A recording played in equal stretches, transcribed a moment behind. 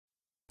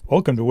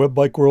Welcome to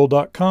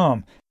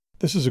webbikeworld.com.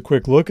 This is a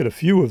quick look at a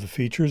few of the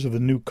features of the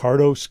new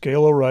Cardo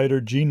Scala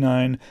Rider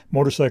G9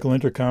 motorcycle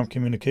intercom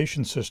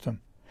communication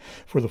system.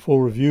 For the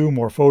full review,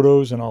 more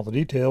photos, and all the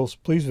details,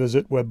 please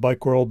visit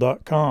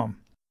webbikeworld.com.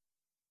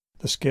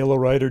 The Scala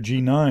Rider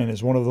G9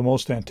 is one of the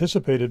most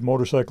anticipated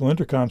motorcycle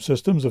intercom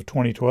systems of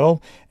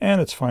 2012, and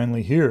it's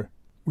finally here.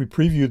 We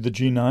previewed the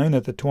G9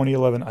 at the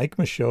 2011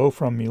 EICMA show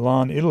from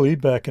Milan, Italy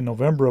back in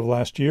November of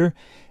last year,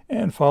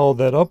 and followed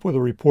that up with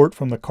a report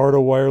from the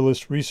Cardo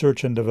Wireless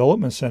Research and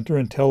Development Center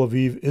in Tel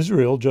Aviv,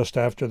 Israel just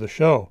after the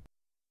show.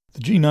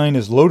 The G9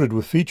 is loaded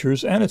with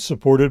features, and it's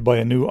supported by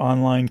a new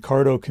online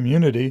Cardo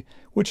community,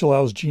 which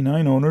allows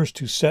G9 owners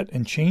to set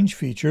and change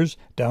features,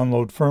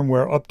 download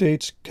firmware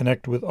updates,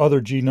 connect with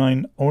other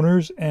G9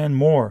 owners, and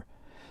more.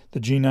 The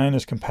G9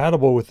 is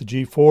compatible with the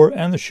G4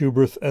 and the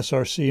Schuberth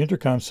SRC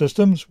intercom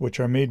systems, which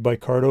are made by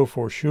Cardo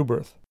for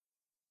Schuberth.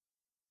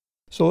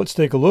 So let's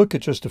take a look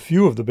at just a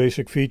few of the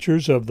basic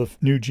features of the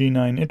new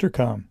G9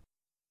 intercom.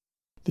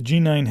 The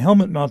G9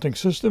 helmet mounting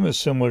system is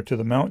similar to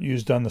the mount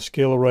used on the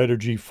Scala Rider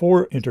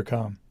G4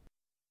 intercom.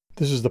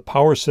 This is the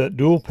power set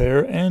dual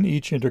pair, and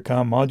each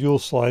intercom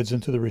module slides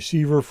into the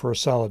receiver for a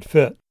solid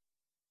fit.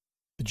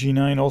 The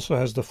G9 also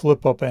has the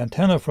flip-up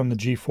antenna from the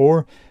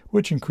G4,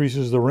 which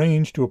increases the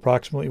range to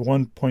approximately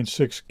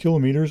 1.6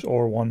 kilometers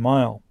or 1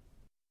 mile.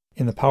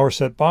 In the power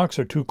set box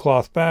are 2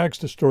 cloth bags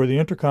to store the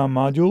intercom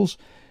modules,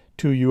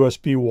 2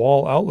 USB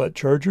wall outlet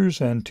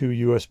chargers and 2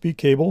 USB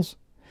cables,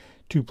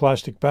 2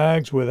 plastic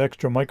bags with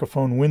extra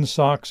microphone wind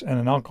socks and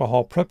an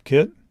alcohol prep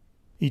kit.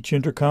 Each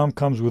intercom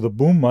comes with a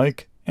boom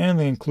mic, and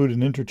they include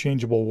an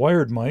interchangeable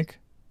wired mic,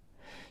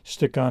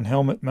 stick-on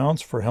helmet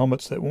mounts for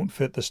helmets that won't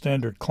fit the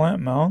standard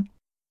clamp mount,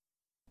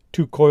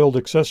 2 coiled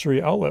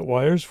accessory outlet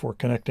wires for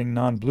connecting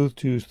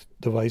non-Bluetooth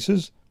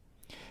devices,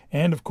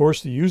 and of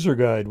course the user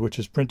guide, which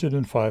is printed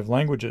in 5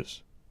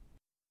 languages.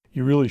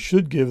 You really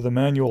should give the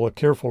manual a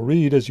careful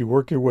read as you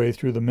work your way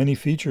through the many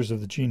features of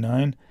the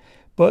G9,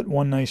 but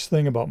one nice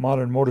thing about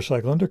modern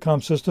motorcycle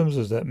intercom systems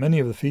is that many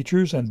of the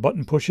features and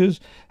button pushes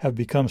have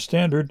become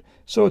standard,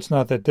 so it's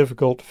not that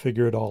difficult to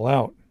figure it all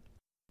out.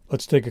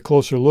 Let's take a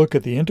closer look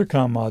at the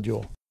intercom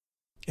module.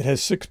 It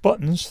has 6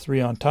 buttons, 3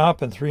 on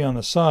top and 3 on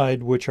the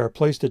side, which are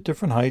placed at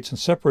different heights and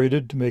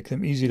separated to make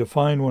them easy to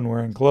find when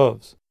wearing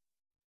gloves.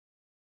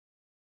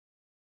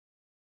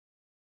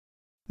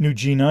 New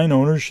G9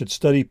 owners should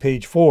study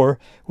page 4,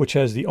 which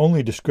has the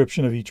only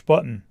description of each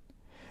button.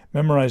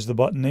 Memorize the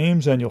button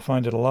names and you'll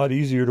find it a lot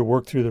easier to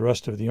work through the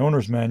rest of the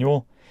owner's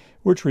manual,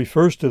 which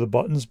refers to the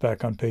buttons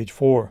back on page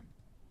 4.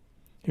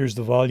 Here's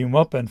the volume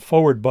up and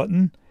forward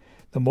button,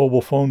 the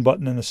mobile phone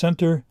button in the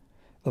center,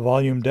 the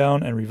volume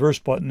down and reverse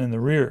button in the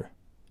rear.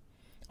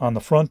 On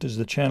the front is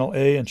the Channel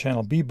A and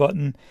Channel B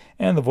button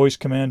and the voice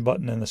command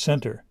button in the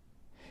center.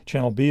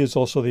 Channel B is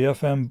also the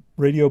FM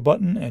radio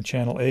button, and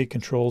Channel A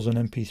controls an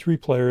MP3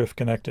 player if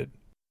connected.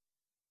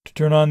 To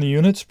turn on the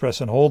units,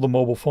 press and hold the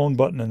mobile phone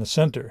button in the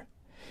center.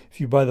 If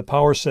you buy the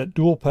power set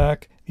dual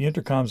pack, the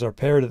intercoms are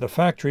paired at the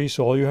factory,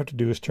 so all you have to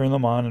do is turn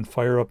them on and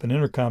fire up an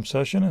intercom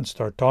session and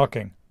start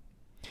talking.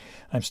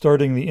 I'm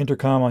starting the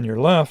intercom on your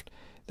left,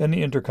 then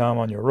the intercom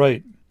on your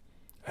right.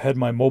 I had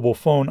my mobile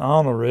phone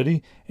on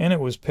already, and it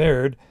was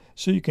paired,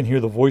 so you can hear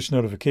the voice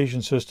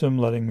notification system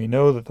letting me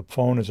know that the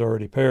phone is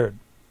already paired.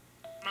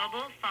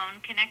 Mobile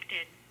phone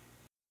connected.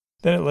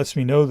 Then it lets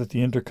me know that the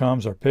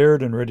intercoms are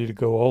paired and ready to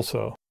go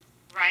also.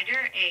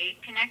 Rider A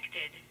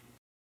connected.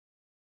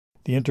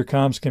 The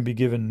intercoms can be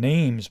given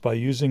names by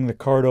using the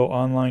Cardo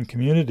online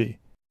community.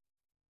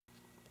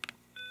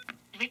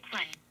 Rick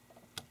 1.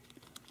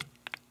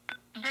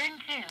 Burn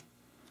 2.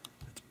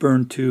 It's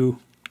Burn 2.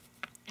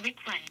 Rick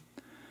 1.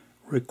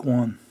 Rick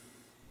 1.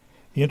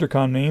 The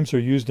intercom names are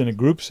used in a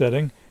group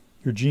setting.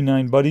 Your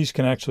G9 buddies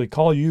can actually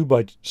call you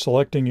by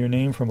selecting your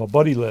name from a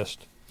buddy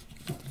list.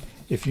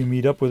 If you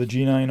meet up with a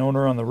G9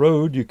 owner on the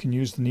road, you can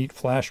use the neat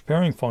flash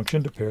pairing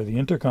function to pair the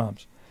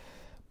intercoms.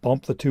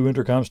 Bump the 2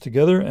 intercoms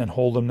together and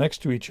hold them next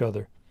to each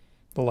other.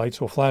 The lights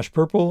will flash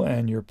purple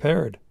and you're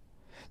paired.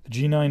 The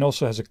G9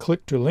 also has a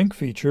click-to-link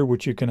feature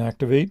which you can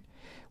activate,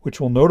 which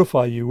will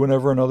notify you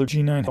whenever another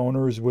G9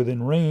 owner is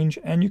within range,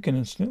 and you can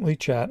instantly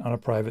chat on a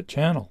private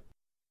channel.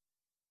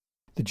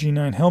 The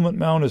G9 helmet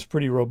mount is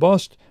pretty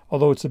robust,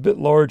 although it's a bit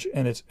large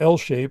and its L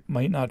shape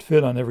might not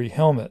fit on every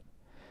helmet.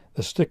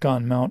 The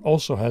stick-on mount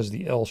also has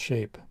the L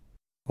shape.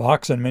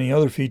 Vox and many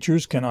other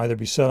features can either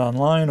be set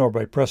online or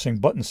by pressing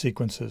button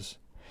sequences.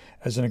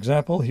 As an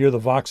example, here the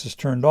Vox is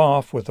turned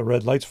off with the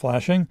red lights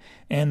flashing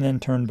and then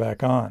turned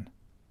back on.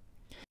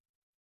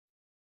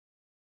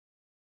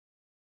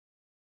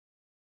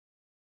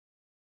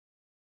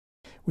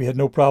 We had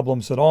no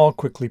problems at all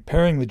quickly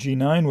pairing the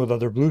G9 with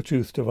other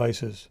Bluetooth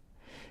devices.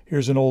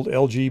 Here's an old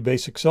LG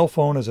basic cell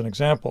phone as an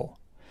example.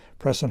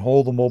 Press and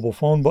hold the mobile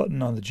phone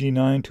button on the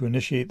G9 to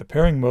initiate the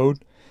pairing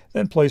mode,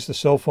 then place the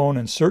cell phone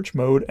in search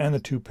mode and the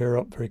 2 pair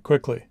up very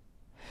quickly.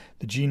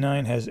 The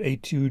G9 has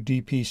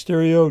A2DP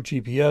stereo,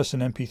 GPS,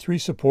 and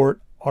MP3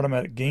 support,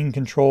 automatic gain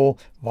control,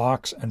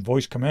 Vox, and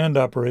voice command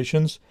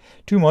operations.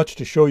 Too much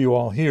to show you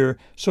all here,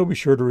 so be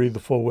sure to read the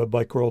full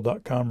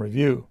webbikeworld.com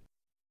review.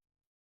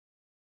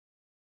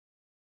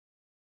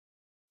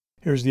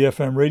 Here's the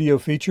FM radio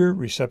feature.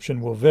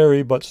 Reception will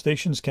vary, but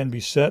stations can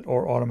be set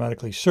or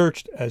automatically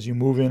searched as you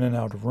move in and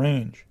out of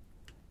range.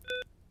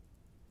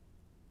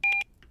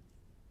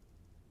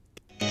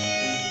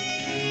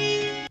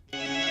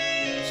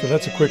 So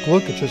that's a quick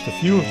look at just a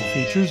few of the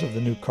features of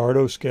the new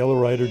Cardo Scala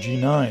Rider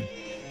G9.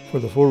 For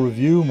the full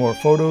review, more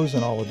photos,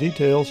 and all the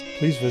details,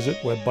 please visit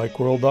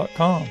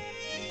webbikeworld.com.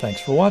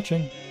 Thanks for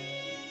watching.